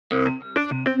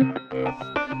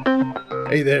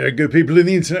Hey there, good people in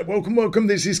the internet. Welcome, welcome.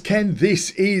 This is Ken.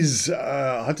 This is,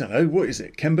 I don't know, what is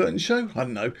it? Ken Burton Show? I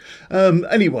don't know.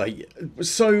 Anyway,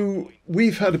 so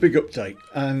we've had a big update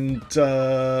and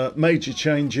major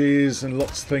changes, and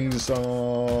lots of things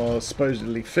are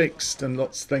supposedly fixed and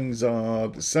lots of things are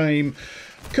the same.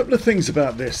 A couple of things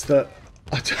about this that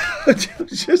I'm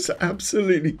just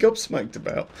absolutely gobsmacked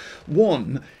about.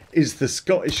 One is the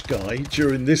Scottish guy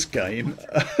during this game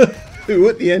who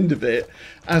at the end of it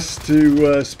asked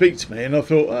to speak to me, and I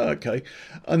thought, oh, okay.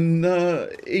 And I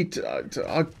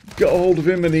got a hold of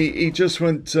him and he just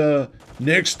went,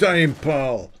 next time,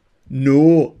 pal.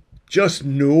 No, just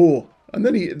no. And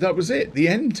then that was it, the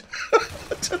end.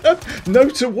 I don't know. No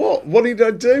to what? What did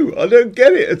I do? I don't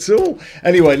get it at all.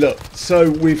 Anyway, look, so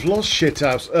we've lost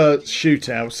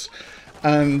Shoothouse,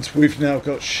 and we've now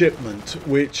got Shipment,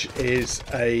 which is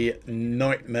a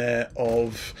nightmare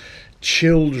of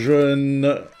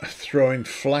children throwing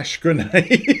flash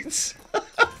grenades.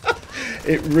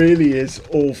 It really is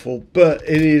awful, but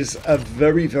it is a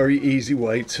very, very easy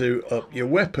way to up your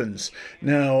weapons.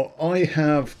 Now, I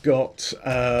have got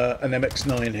an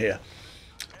MX9 here.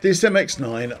 This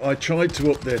MX9, I tried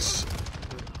to up this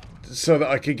so that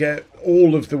I could get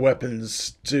all of the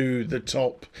weapons to the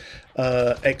top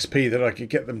XP that I could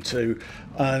get them to,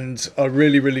 and I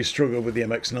really struggle with the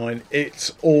MX9.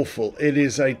 It's awful. It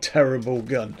is a terrible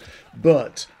gun,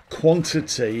 but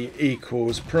quantity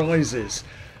equals prizes.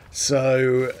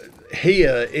 So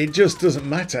here it just doesn't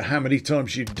matter how many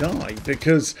times you die,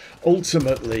 because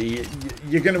ultimately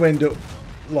you're going to end up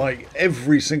like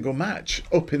every single match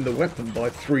up in the weapon by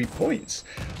 3 points.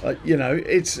 You know,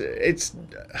 it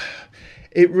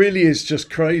really is just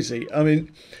crazy. I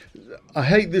mean, I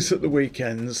hate this at the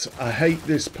weekends. I hate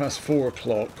this past 4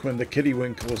 o'clock when the kiddie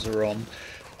winkles are on,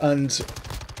 and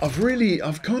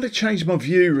I've kind of changed my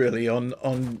view really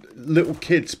on little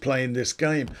kids playing this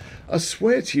game. I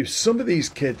swear to you, some of these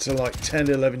kids are like 10,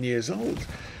 11 years old,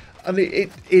 and it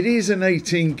is an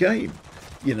 18 game,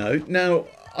 you know. Now,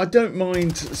 I don't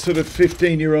mind sort of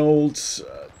 15-year-olds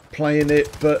playing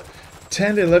it, but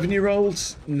 10,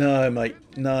 11-year-olds? No, mate.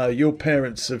 No, your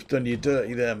parents have done you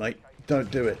dirty there, mate. Don't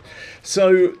do it.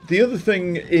 So the other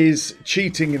thing is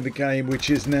cheating in the game, which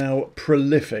is now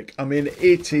prolific. I mean,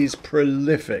 it is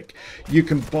prolific. You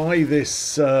can buy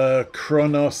this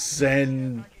Chronos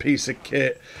Zen piece of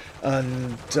kit,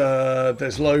 and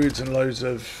there's loads and loads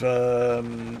of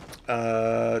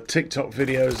TikTok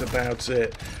videos about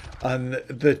it. And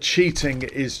the cheating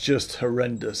is just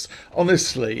horrendous.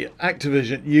 Honestly,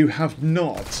 Activision, you have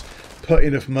not put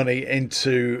enough money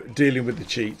into dealing with the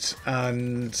cheats,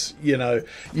 and you know,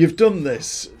 you've done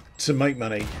this to make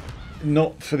money,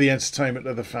 not for the entertainment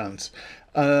of the fans,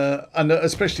 and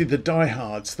especially the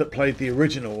diehards that played the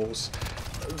originals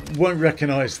won't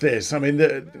recognize this. I mean,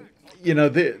 you know,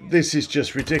 this is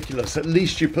just ridiculous. At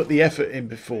least you put the effort in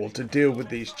before to deal with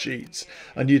these cheats,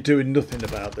 and you're doing nothing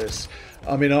about this.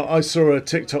 I mean, I saw a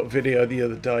TikTok video the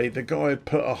other day. The guy had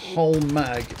put a whole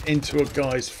mag into a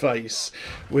guy's face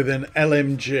with an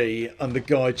LMG, and the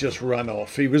guy just ran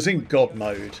off. He was in God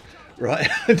mode, right?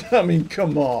 I mean,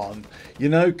 come on. You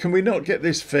know, can we not get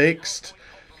this fixed?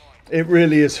 It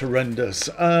really is horrendous.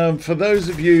 For those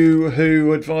of you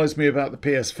who advised me about the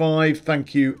PS5,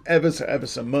 thank you ever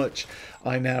so much.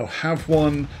 I now have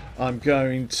one. I'm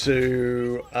going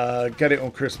to get it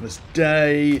on Christmas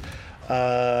Day,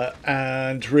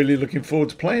 and really looking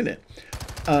forward to playing it.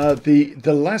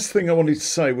 The last thing I wanted to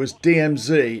say was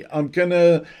DMZ. I'm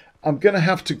gonna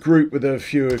have to group with a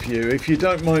few of you. If you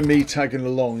don't mind me tagging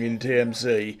along in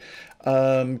DMZ,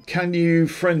 can you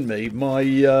friend me? My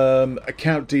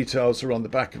account details are on the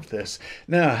back of this.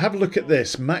 Now, have a look at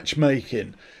this.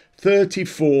 Matchmaking.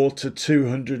 34 to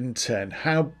 210.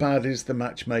 How bad is the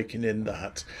matchmaking in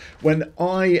that? When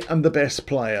I am the best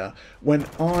player, when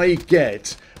I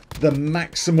get the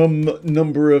maximum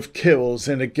number of kills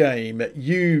in a game,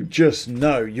 you just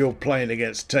know you're playing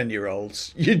against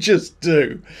 10-year-olds. You just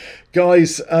do.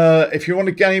 Guys, if you want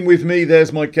to game with me,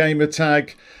 there's my gamer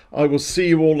tag. I will see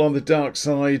you all on the dark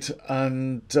side,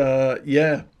 and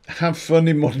yeah, have fun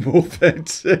in Modern Warfare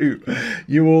 2.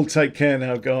 You all take care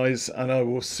now, guys, and I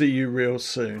will see you real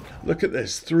soon. Look at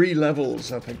this, 3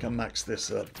 levels. I think I maxed this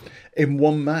up in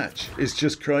one match. It's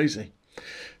just crazy.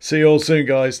 See you all soon,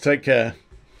 guys. Take care.